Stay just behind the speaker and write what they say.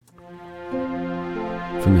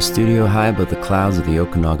From a studio high above the clouds of the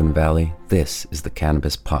Okanagan Valley, this is the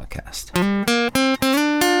Cannabis Podcast.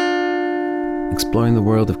 Exploring the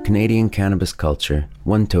world of Canadian cannabis culture,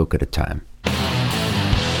 one toke at a time.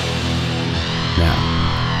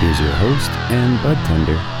 Now, here's your host and bud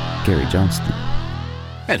tender, Gary Johnston.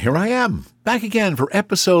 And here I am, back again for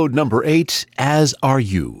episode number 8, as are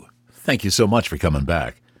you. Thank you so much for coming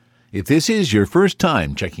back. If this is your first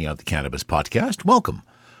time checking out the Cannabis Podcast, welcome.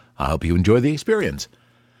 I hope you enjoy the experience.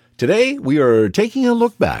 Today, we are taking a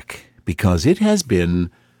look back because it has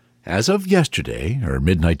been, as of yesterday, or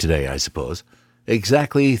midnight today, I suppose,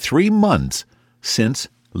 exactly 3 months since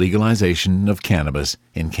legalization of cannabis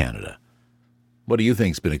in Canada. What do you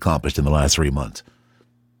think's been accomplished in the last 3 months?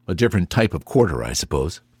 A different type of quarter, I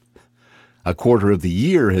suppose. A quarter of the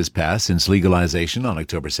year has passed since legalization on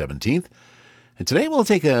October 17th, and today we'll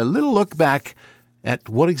take a little look back at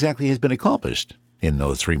what exactly has been accomplished in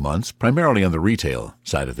those 3 months, primarily on the retail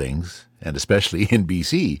side of things, and especially in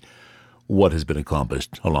BC, what has been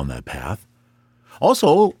accomplished along that path.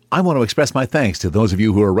 Also, I want to express my thanks to those of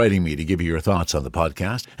you who are writing me to give you your thoughts on the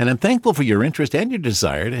podcast, and I'm thankful for your interest and your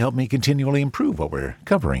desire to help me continually improve what we're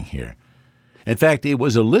covering here. In fact, it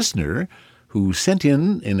was a listener who sent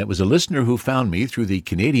in, and it was a listener who found me through the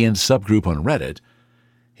Canadian subgroup on Reddit,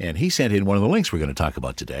 and he sent in one of the links we're going to talk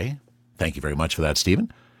about today. Thank you very much for that,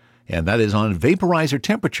 Stephen. And that is on vaporizer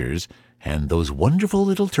temperatures and those wonderful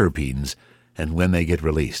little terpenes and when they get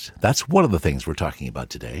released. That's one of the things we're talking about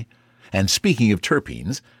today. And speaking of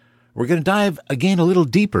terpenes, we're going to dive again a little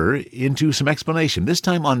deeper into some explanation, this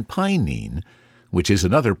time on pinene, which is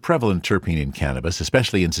another prevalent terpene in cannabis,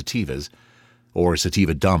 especially in sativas or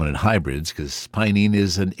sativa-dominant hybrids, because pinene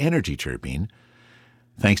is an energy terpene.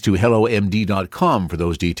 Thanks to HelloMD.com for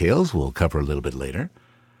those details. We'll cover a little bit later.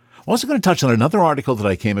 I'm also going to touch on another article that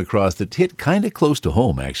I came across that hit kind of close to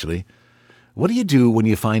home, actually. What do you do when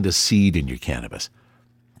you find a seed in your cannabis?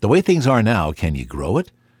 The way things are now, can you grow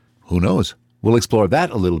it? Who knows? We'll explore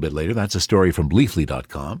that a little bit later. That's a story from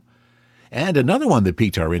Leafly.com. And another one that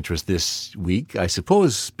piqued our interest this week, I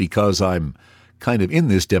suppose because I'm kind of in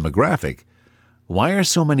this demographic. Why are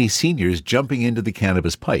so many seniors jumping into the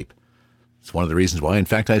cannabis pipe? It's one of the reasons why, in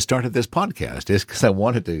fact, I started this podcast, is because I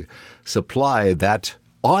wanted to supply that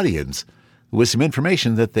audience with some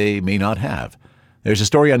information that they may not have. There's a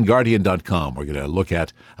story on Guardian.com we're going to look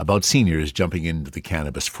at about seniors jumping into the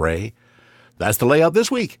cannabis fray. That's the layout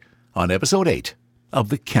this week on episode 8 of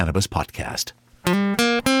the Cannabis Podcast.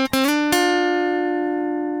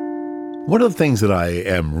 One of the things that I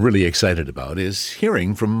am really excited about is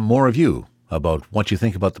hearing from more of you about what you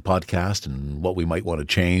think about the podcast and what we might want to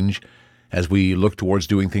change as we look towards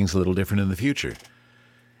doing things a little different in the future.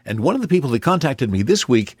 And one of the people that contacted me this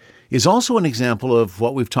week is also an example of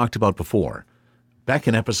what we've talked about before. Back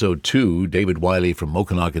in episode 2, David Wiley from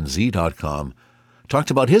OkanaganZ.com talked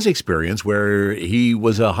about his experience where he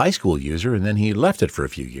was a high school user and then he left it for a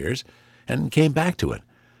few years and came back to it.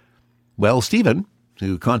 Well, Stephen,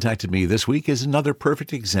 who contacted me this week, is another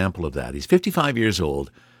perfect example of that. He's 55 years old,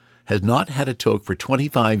 has not had a toke for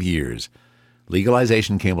 25 years.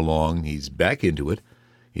 Legalization came along. He's back into it.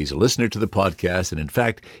 He's a listener to the podcast. And in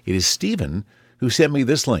fact, it is Stephen who sent me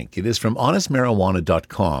this link. It is from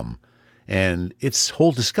honestmarijuana.com. And its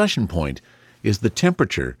whole discussion point is the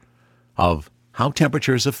temperature of how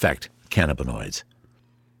temperatures affect cannabinoids.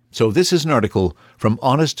 So this is an article from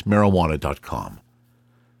honestmarijuana.com.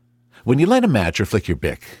 When you light a match or flick your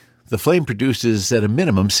Bic, the flame produces at a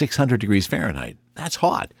minimum 600 degrees Fahrenheit. That's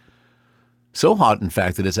hot. So hot, in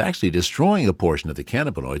fact, that it's actually destroying a portion of the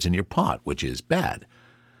cannabinoids in your pot, which is bad.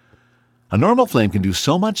 A normal flame can do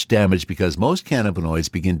so much damage because most cannabinoids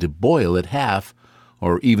begin to boil at half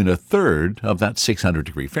or even a third of that 600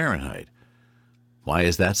 degree Fahrenheit. Why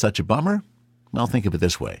is that such a bummer? Well, think of it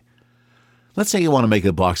this way. Let's say you want to make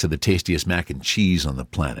a box of the tastiest mac and cheese on the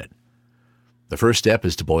planet. The first step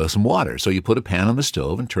is to boil some water, so you put a pan on the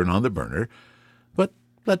stove and turn on the burner, but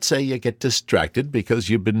let's say you get distracted because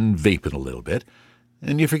you've been vaping a little bit,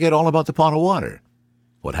 and you forget all about the pot of water.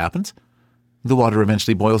 What happens? The water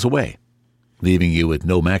eventually boils away, leaving you with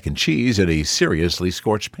no mac and cheese and a seriously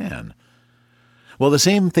scorched pan. Well, the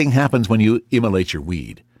same thing happens when you immolate your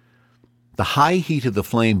weed. The high heat of the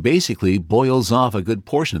flame basically boils off a good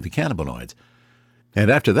portion of the cannabinoids.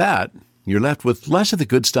 And after that, you're left with less of the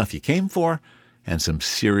good stuff you came for and some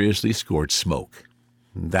seriously scorched smoke.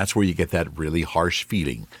 That's where you get that really harsh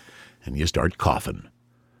feeling, and you start coughing.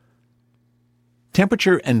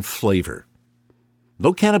 Temperature and flavor.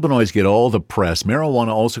 Though cannabinoids get all the press, marijuana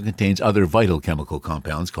also contains other vital chemical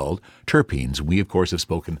compounds called terpenes. We, of course, have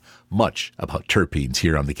spoken much about terpenes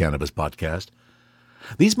here on the Cannabis Podcast.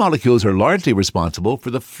 These molecules are largely responsible for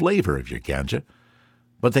the flavor of your ganja,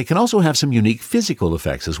 but they can also have some unique physical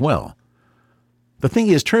effects as well. The thing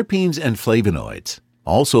is, terpenes and flavonoids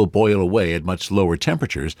also boil away at much lower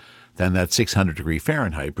temperatures than that 600 degree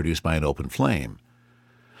Fahrenheit produced by an open flame.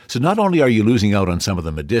 So not only are you losing out on some of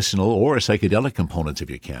the medicinal or psychedelic components of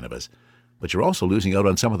your cannabis, but you're also losing out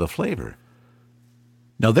on some of the flavor.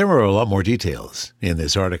 Now, there are a lot more details in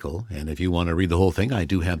this article, and if you want to read the whole thing, I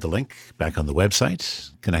do have the link back on the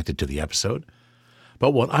website connected to the episode.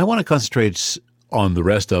 But what I want to concentrate on the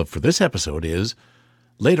rest of for this episode is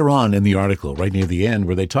later on in the article, right near the end,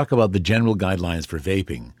 where they talk about the general guidelines for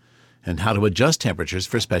vaping and how to adjust temperatures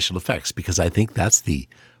for special effects, because I think that's the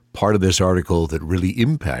part of this article that really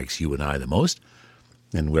impacts you and I the most,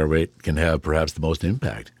 and where it can have perhaps the most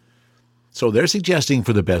impact. So they're suggesting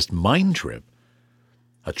for the best mind trip,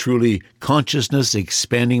 a truly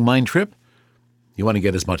consciousness-expanding mind trip, you want to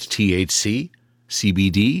get as much THC,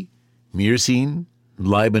 CBD, myrcene,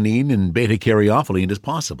 limonene, and beta-caryophyllene as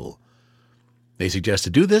possible. They suggest to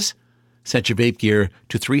do this, set your vape gear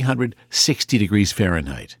to 360 degrees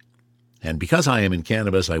Fahrenheit. And because I am in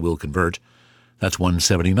cannabis, I will convert. That's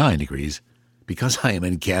 179 degrees. Because I am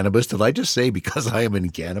in cannabis, did I just say because I am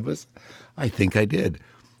in cannabis? I think I did.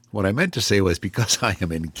 What I meant to say was because I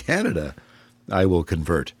am in Canada, I will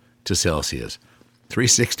convert to Celsius.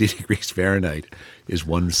 360 degrees Fahrenheit is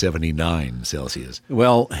 179 Celsius.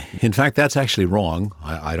 Well, in fact, that's actually wrong.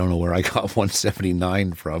 I don't know where I got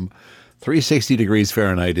 179 from. 360 degrees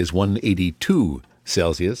Fahrenheit is 182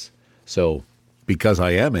 Celsius. So because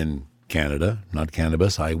I am in Canada, not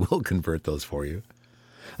cannabis, I will convert those for you.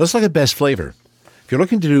 Let's look at best flavor. If you're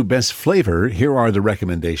looking to do best flavor, here are the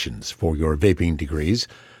recommendations for your vaping degrees.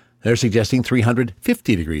 They're suggesting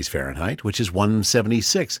 350 degrees Fahrenheit, which is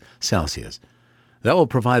 176 Celsius. That will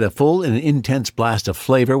provide a full and intense blast of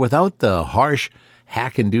flavor without the harsh,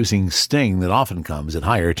 hack-inducing sting that often comes at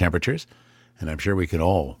higher temperatures, and I'm sure we can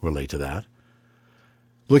all relate to that.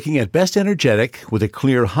 Looking at best energetic with a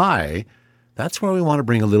clear high, that's where we want to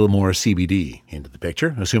bring a little more CBD into the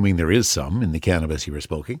picture, assuming there is some in the cannabis you were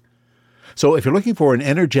smoking. So if you're looking for an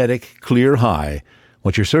energetic, clear high,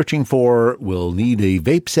 what you're searching for will need a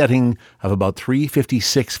vape setting of about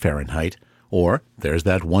 356 Fahrenheit, or there's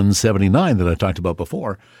that 179 that I talked about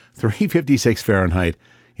before. 356 Fahrenheit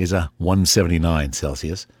is a 179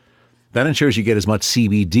 Celsius. That ensures you get as much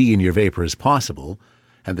CBD in your vapor as possible,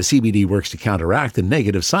 and the CBD works to counteract the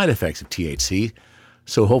negative side effects of THC,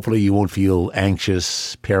 so hopefully you won't feel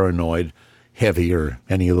anxious, paranoid, heavy, or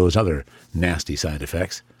any of those other nasty side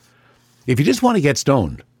effects. If you just want to get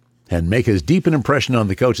stoned and make as deep an impression on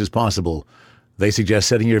the couch as possible, they suggest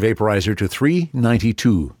setting your vaporizer to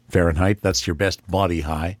 392 Fahrenheit. That's your best body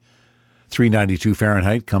high. 392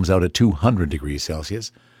 Fahrenheit comes out at 200 degrees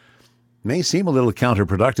Celsius. May seem a little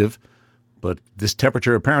counterproductive, but this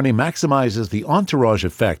temperature apparently maximizes the entourage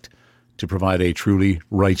effect to provide a truly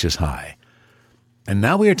righteous high. And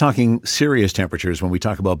now we are talking serious temperatures when we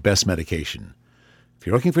talk about best medication. If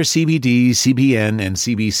you're looking for CBD, CBN, and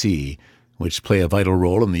CBC, which play a vital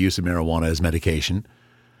role in the use of marijuana as medication,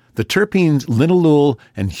 the terpenes linalool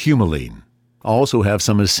and humulene also have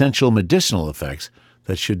some essential medicinal effects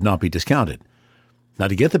that should not be discounted. Now,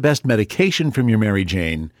 to get the best medication from your Mary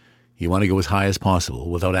Jane, you want to go as high as possible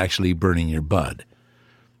without actually burning your bud.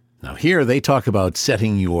 Now, here they talk about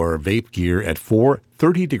setting your vape gear at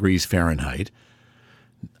 430 degrees Fahrenheit.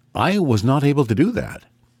 I was not able to do that.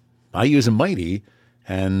 I use a Mighty,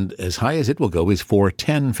 and as high as it will go is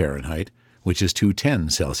 410 Fahrenheit, which is 210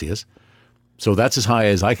 Celsius. So that's as high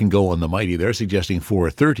as I can go on the Mighty. They're suggesting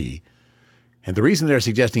 430. And the reason they're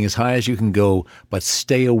suggesting as high as you can go, but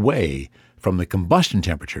stay away from the combustion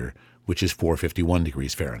temperature, which is 451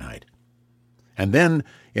 degrees Fahrenheit. And then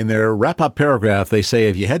in their wrap-up paragraph, they say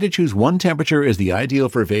if you had to choose one temperature as the ideal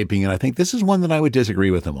for vaping, and I think this is one that I would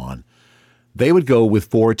disagree with them on, they would go with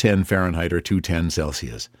 410 Fahrenheit or 210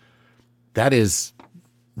 Celsius. That is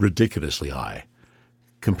ridiculously high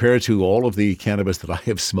compared to all of the cannabis that I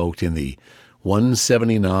have smoked in the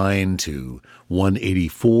 179 to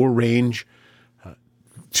 184 range.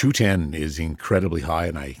 210 is incredibly high,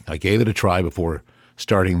 and I gave it a try before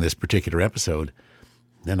starting this particular episode,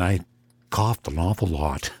 and I coughed an awful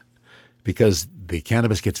lot because the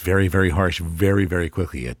cannabis gets very, very harsh very, very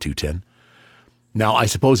quickly at 210. Now, I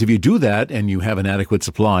suppose if you do that and you have an adequate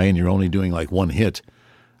supply and you're only doing like one hit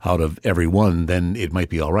out of every one, then it might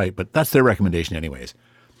be all right. But that's their recommendation anyways.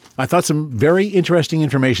 I thought some very interesting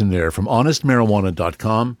information there from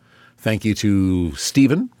honestmarijuana.com. Thank you to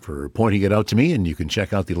Stephen for pointing it out to me, and you can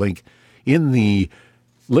check out the link in the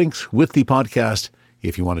links with the podcast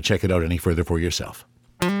if you want to check it out any further for yourself.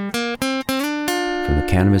 From From the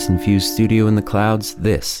cannabis-infused studio in the clouds,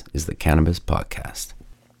 this is the Cannabis Podcast.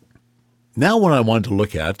 Now what I wanted to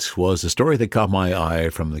look at was a story that caught my eye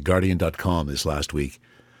from theguardian.com this last week.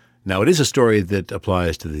 Now, it is a story that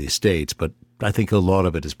applies to the States, but I think a lot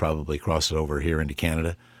of it is probably crossed over here into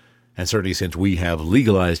Canada. And certainly since we have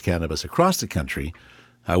legalized cannabis across the country,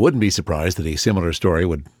 I wouldn't be surprised that a similar story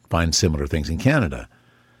would find similar things in Canada.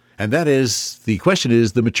 And that is, the question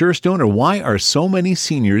is, the mature stoner, why are so many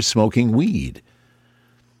seniors smoking weed?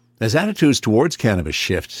 As attitudes towards cannabis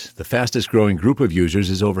shift, the fastest growing group of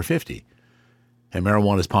users is over 50. And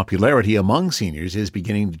marijuana's popularity among seniors is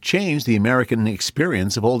beginning to change the American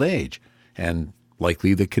experience of old age, and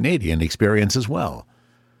likely the Canadian experience as well.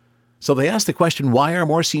 So they ask the question, why are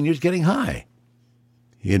more seniors getting high?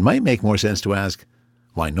 It might make more sense to ask,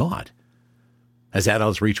 why not? As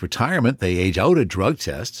adults reach retirement, they age out of drug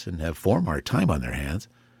tests and have 4 more time on their hands.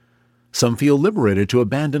 Some feel liberated to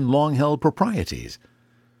abandon long-held proprieties.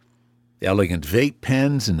 Elegant vape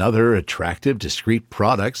pens and other attractive, discreet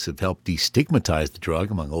products have helped destigmatize the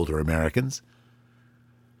drug among older Americans.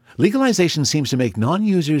 Legalization seems to make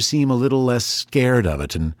non-users seem a little less scared of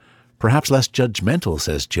it and perhaps less judgmental,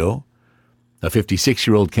 says Joe, a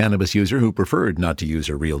 56-year-old cannabis user who preferred not to use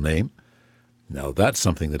her real name. Now that's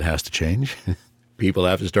something that has to change. People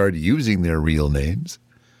have to start using their real names.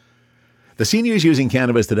 The seniors using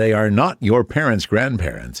cannabis today are not your parents'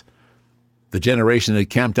 grandparents. The generation that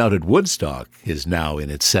camped out at Woodstock is now in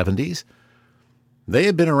its 70s. They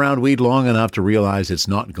have been around weed long enough to realize it's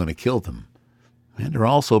not going to kill them, and are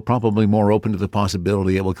also probably more open to the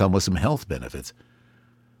possibility it will come with some health benefits.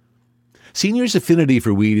 Seniors' affinity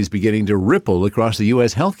for weed is beginning to ripple across the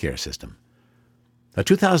U.S. healthcare system. A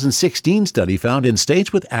 2016 study found in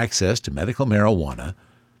states with access to medical marijuana,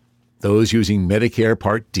 those using Medicare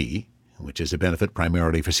Part D, which is a benefit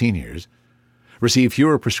primarily for seniors, receive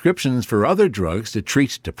fewer prescriptions for other drugs to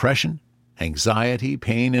treat depression, anxiety,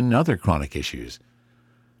 pain, and other chronic issues.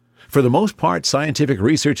 For the most part, scientific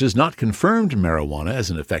research has not confirmed marijuana as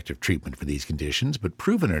an effective treatment for these conditions, but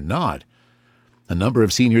proven or not, a number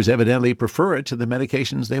of seniors evidently prefer it to the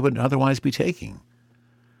medications they would otherwise be taking.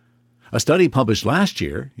 A study published last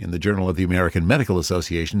year in the Journal of the American Medical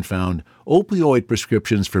Association found opioid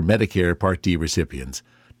prescriptions for Medicare Part D recipients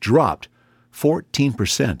dropped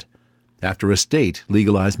 14% after a state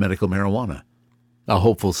legalized medical marijuana, a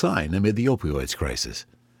hopeful sign amid the opioids crisis.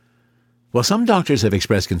 While some doctors have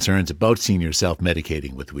expressed concerns about seniors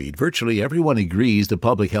self-medicating with weed, virtually everyone agrees the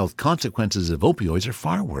public health consequences of opioids are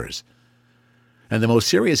far worse. And the most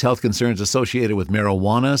serious health concerns associated with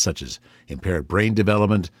marijuana, such as impaired brain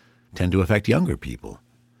development, tend to affect younger people.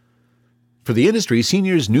 For the industry,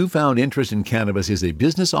 seniors' newfound interest in cannabis is a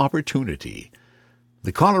business opportunity.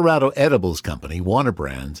 The Colorado Edibles Company, Warner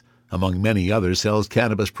Brands, among many others, sells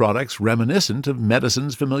cannabis products reminiscent of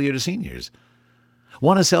medicines familiar to seniors.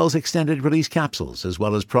 Warner sells extended-release capsules, as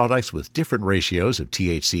well as products with different ratios of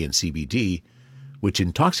THC and CBD, which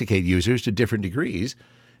intoxicate users to different degrees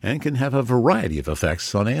and can have a variety of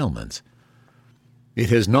effects on ailments. It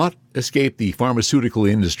has not escaped the pharmaceutical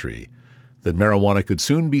industry that marijuana could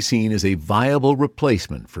soon be seen as a viable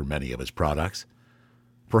replacement for many of its products.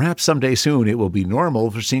 Perhaps someday soon it will be normal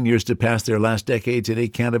for seniors to pass their last decades in a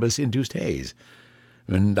cannabis-induced haze.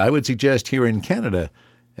 And I would suggest here in Canada,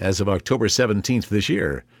 as of October 17th this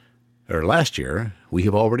year, or last year, we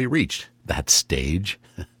have already reached that stage.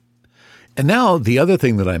 And now, the other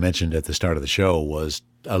thing that I mentioned at the start of the show was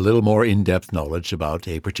a little more in-depth knowledge about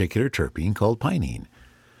a particular terpene called pinene.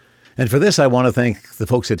 And for this, I want to thank the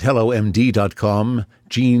folks at HelloMD.com.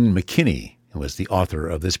 Gene McKinney was the author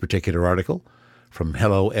of this particular article from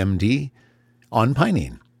HelloMD on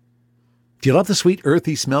pinene. Do you love the sweet,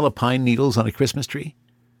 earthy smell of pine needles on a Christmas tree?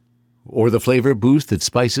 Or the flavor boost that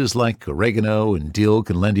spices like oregano and dill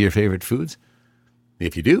can lend to your favorite foods?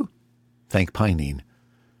 If you do, thank pinene,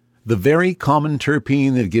 the very common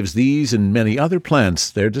terpene that gives these and many other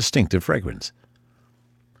plants their distinctive fragrance.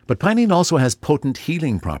 But pinene also has potent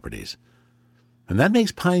healing properties, and that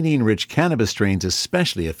makes pinene-rich cannabis strains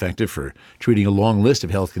especially effective for treating a long list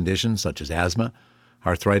of health conditions such as asthma,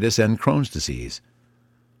 arthritis, and Crohn's disease.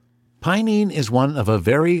 Pinene is one of a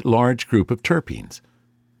very large group of terpenes,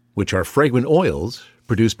 which are fragrant oils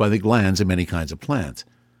produced by the glands in many kinds of plants.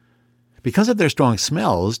 Because of their strong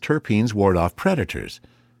smells, terpenes ward off predators,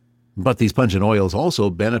 but these pungent oils also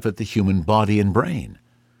benefit the human body and brain.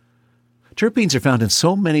 Terpenes are found in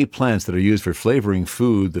so many plants that are used for flavoring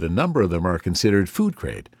food that a number of them are considered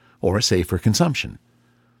food-grade or safe for consumption.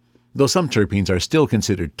 Though some terpenes are still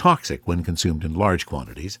considered toxic when consumed in large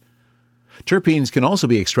quantities, terpenes can also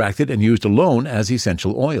be extracted and used alone as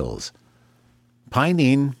essential oils.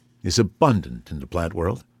 Pinene is abundant in the plant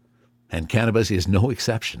world, and cannabis is no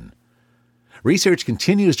exception. Research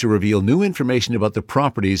continues to reveal new information about the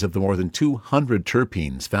properties of the more than 200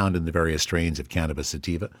 terpenes found in the various strains of cannabis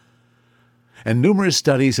sativa. And numerous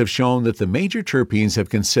studies have shown that the major terpenes have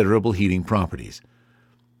considerable heating properties.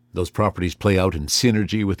 Those properties play out in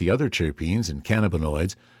synergy with the other terpenes and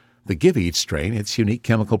cannabinoids that give each strain its unique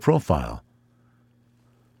chemical profile.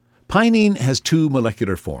 Pinene has two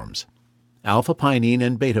molecular forms, alpha-pinene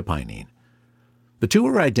and beta-pinene. The two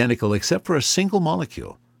are identical except for a single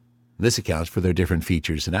molecule. This accounts for their different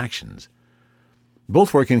features and actions.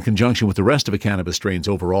 Both work in conjunction with the rest of a cannabis strain's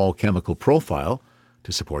overall chemical profile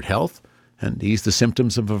to support health and ease the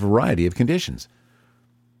symptoms of a variety of conditions.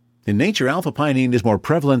 In nature, alpha-pinene is more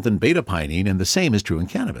prevalent than beta-pinene, and the same is true in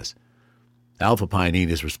cannabis. Alpha-pinene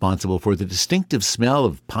is responsible for the distinctive smell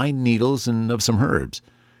of pine needles and of some herbs,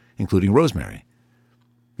 including rosemary.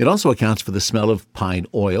 It also accounts for the smell of pine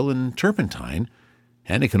oil and turpentine,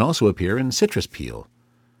 and it can also appear in citrus peel.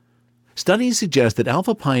 Studies suggest that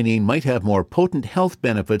alpha-pinene might have more potent health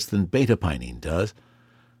benefits than beta-pinene does,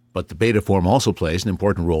 but the beta form also plays an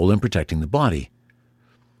important role in protecting the body.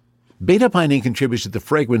 Beta-pinene contributes to the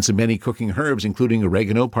fragrance of many cooking herbs, including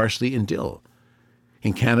oregano, parsley, and dill.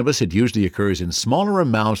 In cannabis, it usually occurs in smaller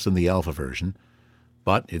amounts than the alpha version,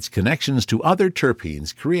 but its connections to other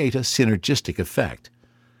terpenes create a synergistic effect.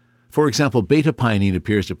 For example, beta-pinene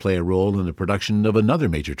appears to play a role in the production of another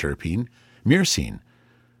major terpene, myrcene,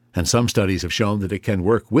 and some studies have shown that it can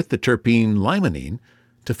work with the terpene limonene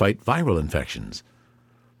to fight viral infections.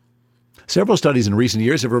 Several studies in recent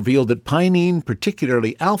years have revealed that pinene,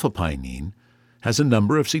 particularly alpha-pinene, has a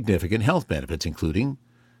number of significant health benefits, including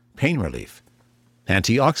pain relief,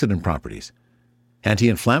 antioxidant properties,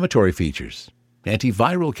 anti-inflammatory features,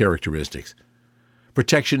 antiviral characteristics,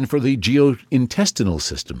 protection for the gastrointestinal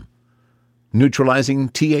system, neutralizing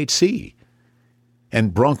THC,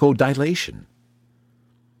 and bronchodilation.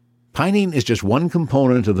 Pinene is just one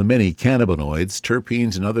component of the many cannabinoids,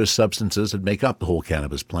 terpenes, and other substances that make up the whole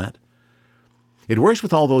cannabis plant. It works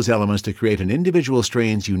with all those elements to create an individual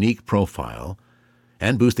strain's unique profile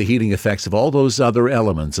and boost the healing effects of all those other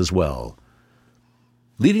elements as well.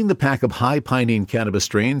 Leading the pack of high pinene cannabis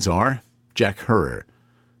strains are Jack Herer,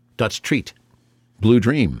 Dutch Treat, Blue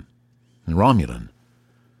Dream, and Romulan.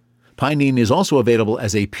 Pinene is also available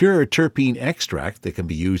as a pure terpene extract that can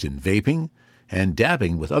be used in vaping and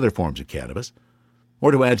dabbing with other forms of cannabis,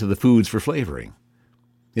 or to add to the foods for flavoring.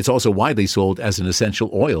 It's also widely sold as an essential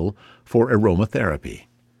oil for aromatherapy.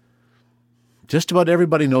 Just about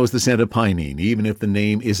everybody knows the scent of pinene, even if the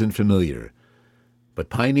name isn't familiar. But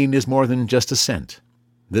pinene is more than just a scent.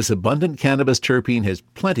 This abundant cannabis terpene has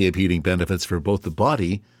plenty of healing benefits for both the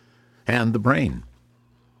body and the brain.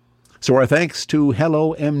 So our thanks to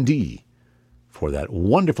Hello MD for that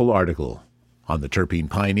wonderful article on the terpene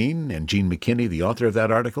pinene, and Gene McKinney, the author of that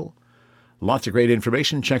article. Lots of great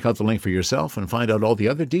information. Check out the link for yourself and find out all the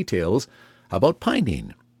other details about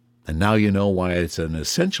pinene. And now you know why it's an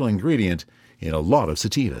essential ingredient in a lot of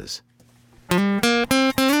sativas.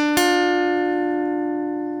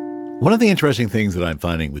 One of the interesting things that I'm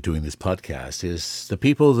finding with doing this podcast is the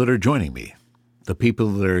people that are joining me, the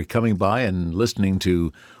people that are coming by and listening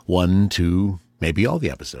to 1, 2, maybe all the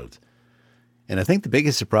episodes. And I think the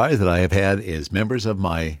biggest surprise that I have had is members of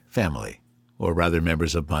my family, or rather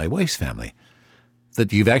members of my wife's family,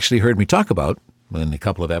 that you've actually heard me talk about in a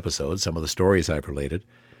couple of episodes, some of the stories I've related.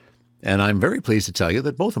 And I'm very pleased to tell you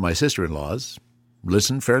that both of my sister-in-laws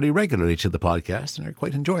listen fairly regularly to the podcast and are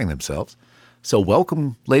quite enjoying themselves. So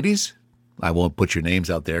welcome, ladies. I won't put your names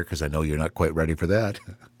out there because I know you're not quite ready for that.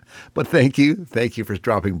 But thank you. Thank you for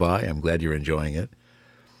dropping by. I'm glad you're enjoying it.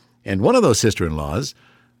 And one of those sister-in-laws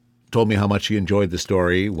told me how much she enjoyed the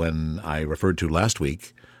story when I referred to last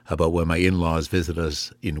week about when my in-laws visited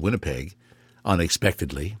us in Winnipeg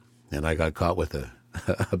unexpectedly, and I got caught with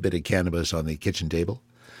a bit of cannabis on the kitchen table.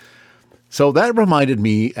 So that reminded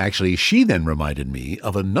me, actually, she then reminded me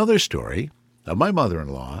of another story of my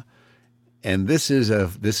mother-in-law, and this is a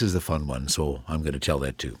fun one, so I'm going to tell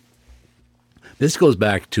that too. This goes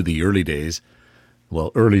back to the earlier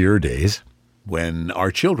days, when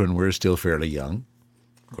our children were still fairly young.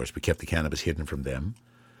 Of course, we kept the cannabis hidden from them.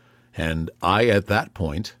 And I, at that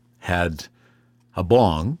point, had a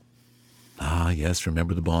bong. Ah, yes,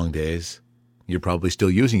 remember the bong days. You're probably still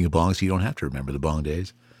using a bong, so you don't have to remember the bong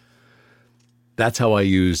days. That's what I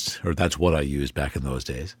used back in those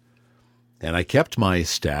days. And I kept my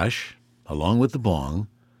stash, along with the bong,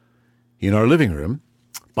 in our living room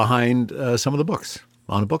behind some of the books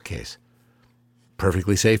on a bookcase.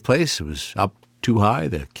 Perfectly safe place. It was up too high.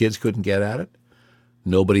 The kids couldn't get at it.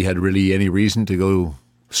 Nobody had really any reason to go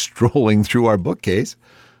strolling through our bookcase,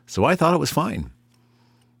 so I thought it was fine.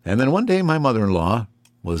 And then one day my mother-in-law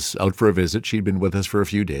was out for a visit. She'd been with us for a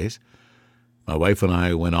few days. My wife and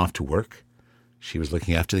I went off to work. She was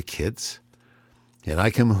looking after the kids. And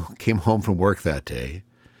I came home from work that day.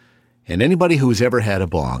 And anybody who's ever had a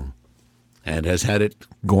bong and has had it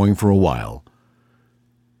going for a while,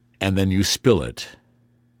 and then you spill it,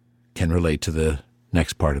 can relate to the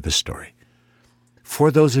next part of the story. For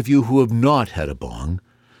those of you who have not had a bong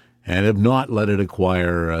and have not let it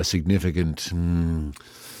acquire a significant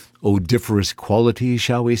odoriferous quality,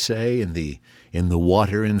 shall we say, in the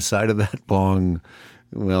water inside of that bong,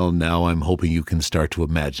 well, now I'm hoping you can start to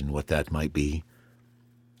imagine what that might be.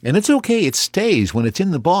 And it's okay, it stays. When it's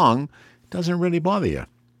in the bong, it doesn't really bother you.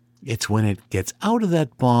 It's when it gets out of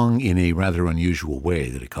that bong in a rather unusual way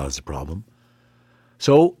that it causes a problem.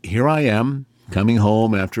 So here I am, coming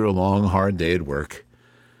home after a long, hard day at work,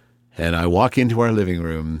 and I walk into our living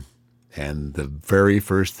room, and the very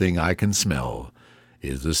first thing I can smell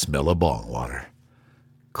is the smell of bong water.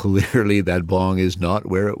 Clearly that bong is not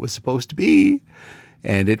where it was supposed to be,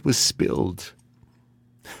 and it was spilled.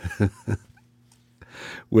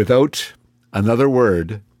 Without another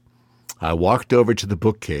word, I walked over to the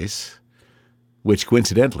bookcase, which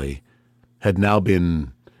coincidentally had now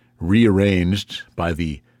been rearranged by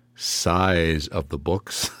the size of the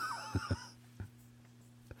books.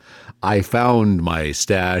 I found my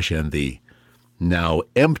stash and the now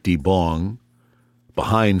empty bong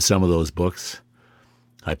behind some of those books.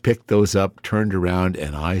 I picked those up, turned around,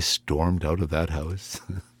 and I stormed out of that house.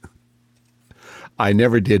 I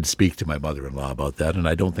never did speak to my mother-in-law about that, and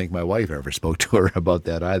I don't think my wife ever spoke to her about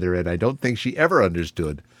that either, and I don't think she ever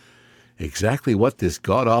understood exactly what this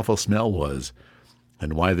god-awful smell was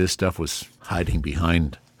and why this stuff was hiding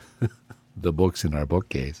behind the books in our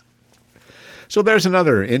bookcase. So there's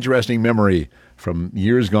another interesting memory from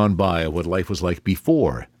years gone by of what life was like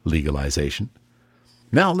before legalization.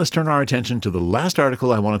 Now let's turn our attention to the last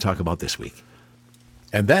article I want to talk about this week.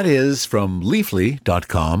 And that is from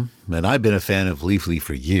Leafly.com, and I've been a fan of Leafly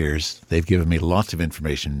for years. They've given me lots of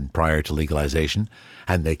information prior to legalization,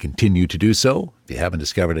 and they continue to do so. If you haven't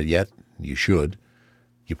discovered it yet, you should.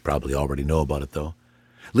 You probably already know about it, though.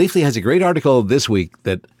 Leafly has a great article this week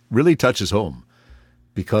that really touches home,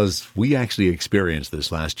 because we actually experienced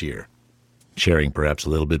this last year, sharing perhaps a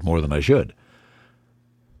little bit more than I should.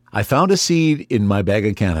 I found a seed in my bag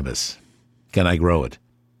of cannabis. Can I grow it?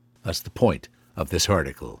 That's the point of this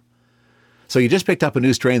article. So you just picked up a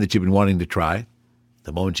new strain that you've been wanting to try.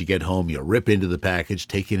 The moment you get home, you rip into the package,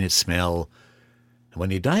 take in its smell. And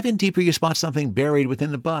when you dive in deeper, you spot something buried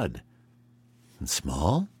within the bud. It's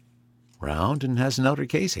small, round, and has an outer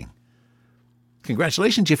casing.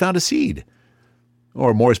 Congratulations, you found a seed.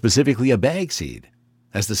 Or more specifically, a bag seed,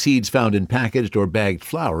 as the seeds found in packaged or bagged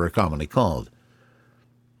flour are commonly called.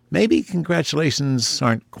 Maybe congratulations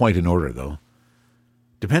aren't quite in order, though.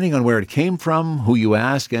 Depending on where it came from, who you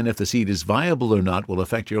ask, and if the seed is viable or not will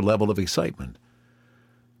affect your level of excitement.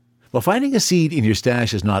 Well, finding a seed in your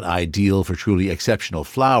stash is not ideal for truly exceptional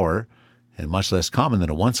flour, and much less common than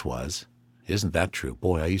it once was. Isn't that true?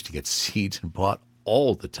 Boy, I used to get seeds in pot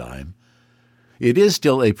all the time. It is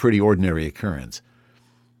still a pretty ordinary occurrence.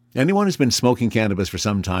 Anyone who's been smoking cannabis for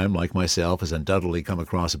some time, like myself, has undoubtedly come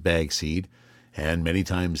across a bag seed, and many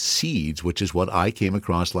times seeds, which is what I came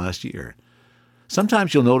across last year.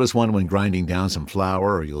 Sometimes you'll notice one when grinding down some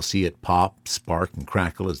flour, or you'll see it pop, spark, and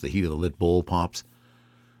crackle as the heat of the lit bowl pops.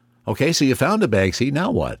 Okay, so you found a bag seed,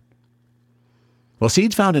 now what? Well,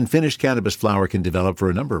 seeds found in finished cannabis flower can develop for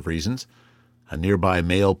a number of reasons. A nearby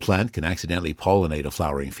male plant can accidentally pollinate a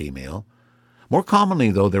flowering female. More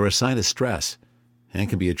commonly, though, they're a sign of stress and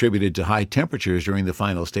can be attributed to high temperatures during the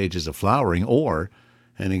final stages of flowering or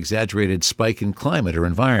an exaggerated spike in climate or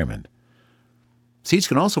environment. Seeds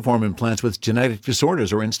can also form in plants with genetic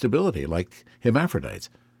disorders or instability, like hermaphrodites,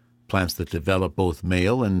 plants that develop both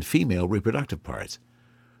male and female reproductive parts.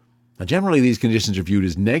 Now, generally, these conditions are viewed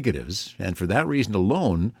as negatives, and for that reason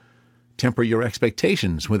alone, temper your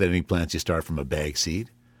expectations with any plants you start from a bag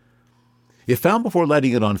seed. If found before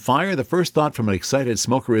lighting it on fire, the first thought from an excited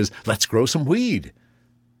smoker is, let's grow some weed.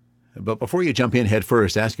 But before you jump in head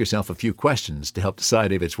first, ask yourself a few questions to help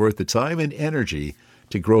decide if it's worth the time and energy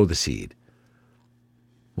to grow the seed.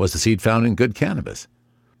 Was the seed found in good cannabis?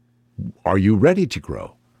 Are you ready to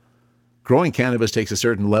grow? Growing cannabis takes a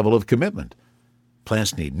certain level of commitment.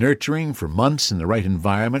 Plants need nurturing for months in the right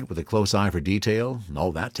environment with a close eye for detail, and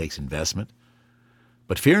all that takes investment.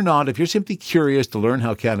 But fear not, if you're simply curious to learn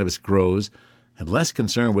how cannabis grows and less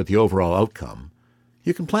concerned with the overall outcome,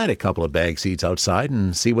 you can plant a couple of bag seeds outside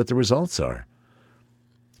and see what the results are.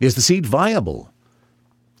 Is the seed viable?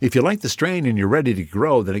 If you like the strain and you're ready to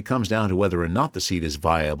grow, then it comes down to whether or not the seed is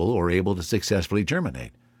viable or able to successfully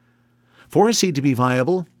germinate. For a seed to be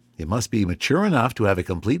viable, it must be mature enough to have a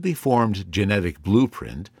completely formed genetic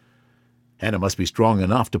blueprint, and it must be strong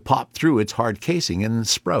enough to pop through its hard casing and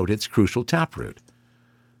sprout its crucial taproot.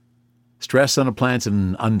 Stress on a plant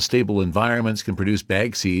in unstable environments can produce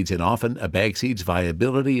bag seeds, and often a bag seed's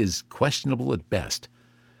viability is questionable at best.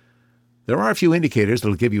 There are a few indicators that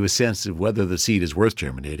will give you a sense of whether the seed is worth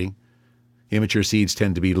germinating. Immature seeds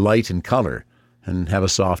tend to be light in color and have a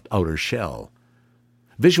soft outer shell.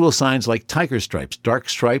 Visual signs like tiger stripes, dark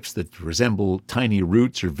stripes that resemble tiny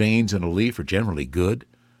roots or veins in a leaf, are generally good.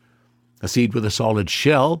 A seed with a solid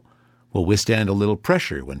shell will withstand a little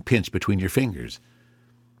pressure when pinched between your fingers.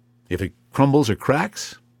 If it crumbles or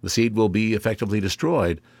cracks, the seed will be effectively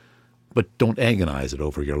destroyed, but don't agonize it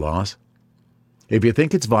over your loss. If you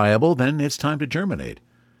think it's viable, then it's time to germinate.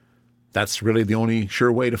 That's really the only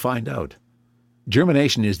sure way to find out.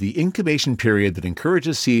 Germination is the incubation period that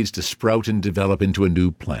encourages seeds to sprout and develop into a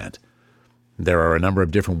new plant. There are a number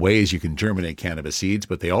of different ways you can germinate cannabis seeds,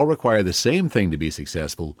 but they all require the same thing to be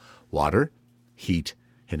successful: water, heat,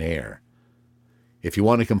 and air. If you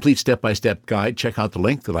want a complete step-by-step guide, check out the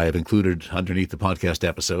link that I have included underneath the podcast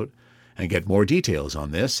episode and get more details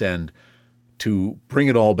on this. And to bring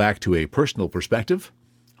it all back to a personal perspective,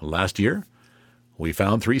 last year we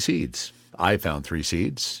found 3 seeds. I found 3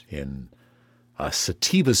 seeds in a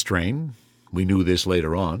sativa strain. We knew this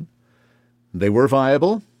later on. They were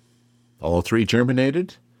viable. All 3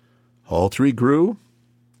 germinated. All 3 grew.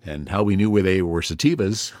 And how we knew where they were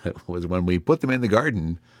sativas was when we put them in the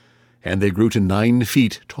garden and they grew to 9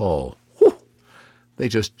 feet tall. Whew! They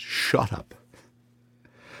just shot up.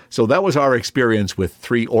 So that was our experience with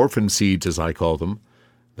 3 orphan seeds, as I call them,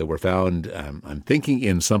 that were found, I'm thinking,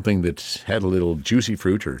 in something that had a little juicy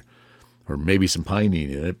fruit or maybe some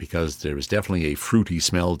pinene in it, because there was definitely a fruity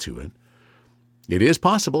smell to it. It is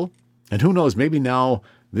possible, and who knows, maybe now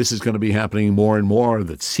this is going to be happening more and more,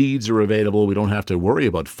 that seeds are available. We don't have to worry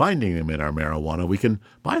about finding them in our marijuana. We can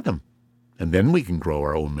buy them, and then we can grow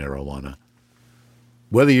our own marijuana.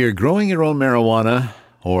 Whether you're growing your own marijuana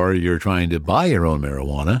or you're trying to buy your own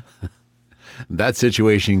marijuana, that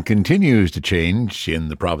situation continues to change in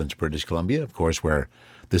the province of British Columbia, of course, where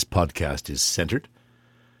this podcast is centered.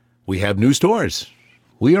 We have new stores.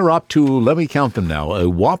 We are up to, let me count them now, a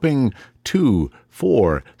whopping 2,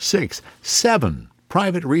 4, 6, 7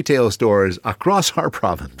 private retail stores across our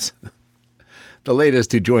province. The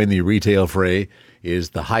latest to join the retail fray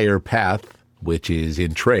is the Higher Path, which is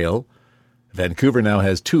in Trail. Vancouver now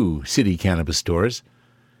has 2 city cannabis stores.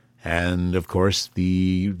 And, of course,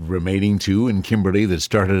 the remaining 2 in Kimberley that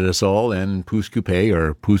started us all, and Pouce Coupé,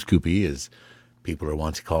 or Pouce Coupé, as people are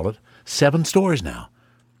wont to call it, 7 stores now.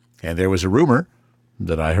 And there was a rumor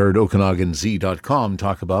that I heard OkanaganZ.com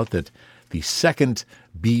talk about, that the second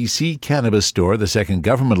BC cannabis store, the second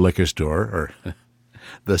government liquor store, or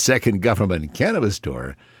the second government cannabis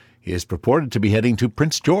store, is purported to be heading to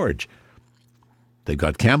Prince George. They've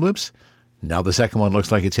got Kamloops. Now the second one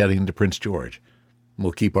looks like it's heading to Prince George.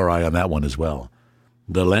 We'll keep our eye on that one as well.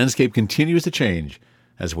 The landscape continues to change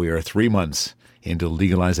as we are 3 months into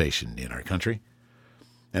legalization in our country.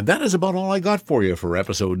 And that is about all I got for you for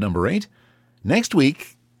episode number 8. Next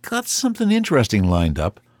week, got something interesting lined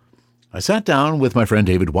up. I sat down with my friend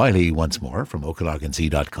David Wiley once more from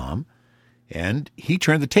OkanaganZ.com, and he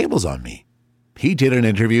turned the tables on me. He did an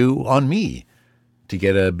interview on me to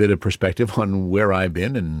get a bit of perspective on where I've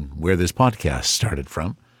been and where this podcast started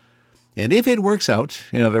from. And if it works out,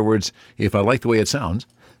 in other words, if I like the way it sounds,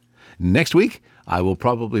 next week I will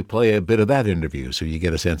probably play a bit of that interview so you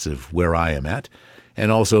get a sense of where I am at.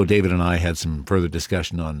 And also, David and I had some further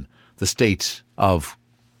discussion on the state of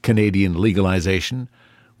Canadian legalization,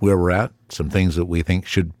 where we're at, some things that we think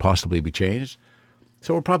should possibly be changed.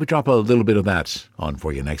 So we'll probably drop a little bit of that on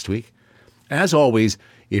for you next week. As always,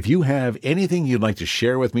 if you have anything you'd like to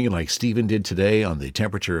share with me, like Stephen did today on the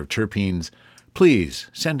temperature of terpenes, please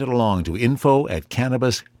send it along to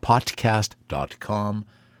info@cannabispodcast.com.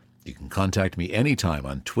 You can contact me anytime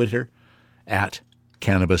on Twitter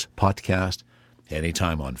 @cannabispodcast,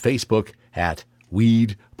 anytime on Facebook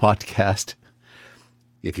 @weedpodcast.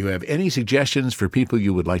 If you have any suggestions for people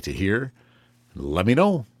you would like to hear, let me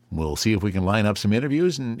know. We'll see if we can line up some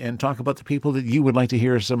interviews and talk about the people that you would like to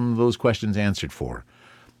hear some of those questions answered for.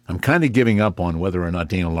 I'm kind of giving up on whether or not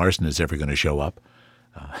Dana Larson is ever going to show up.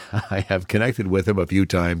 I have connected with him a few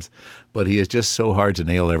times, but he is just so hard to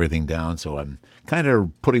nail everything down, so I'm kind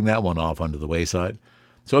of putting that one off onto the wayside.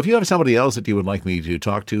 So if you have somebody else that you would like me to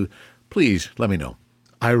talk to, please let me know.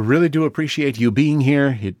 I really do appreciate you being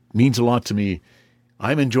here. It means a lot to me.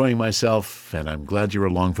 I'm enjoying myself, and I'm glad you're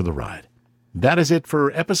along for the ride. That is it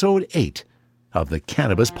for episode 8 of the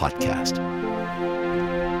Cannabis Podcast.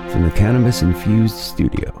 From the cannabis-infused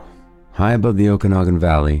studio, high above the Okanagan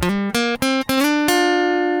Valley,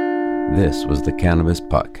 this was the Cannabis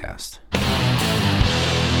Podcast.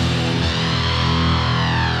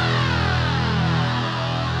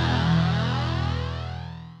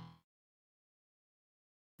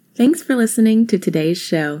 Thanks for listening to today's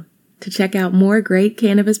show. To check out more great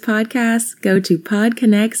cannabis podcasts, go to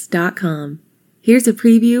podconnects.com. Here's a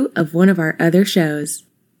preview of one of our other shows.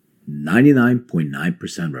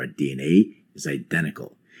 99.9% of our DNA is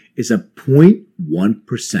identical. It's a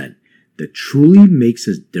 0.1% that truly makes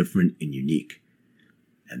us different and unique.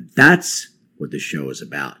 And that's what the show is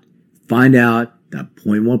about. Find out that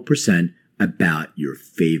 0.1% about your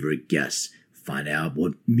favorite guests. Find out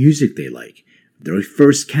what music they like, their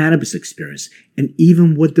first cannabis experience, and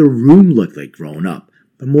even what their room looked like growing up.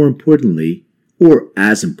 But more importantly, or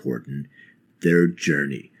as important, their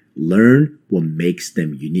journey. Learn what makes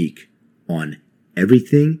them unique on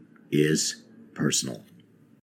Everything is Personal.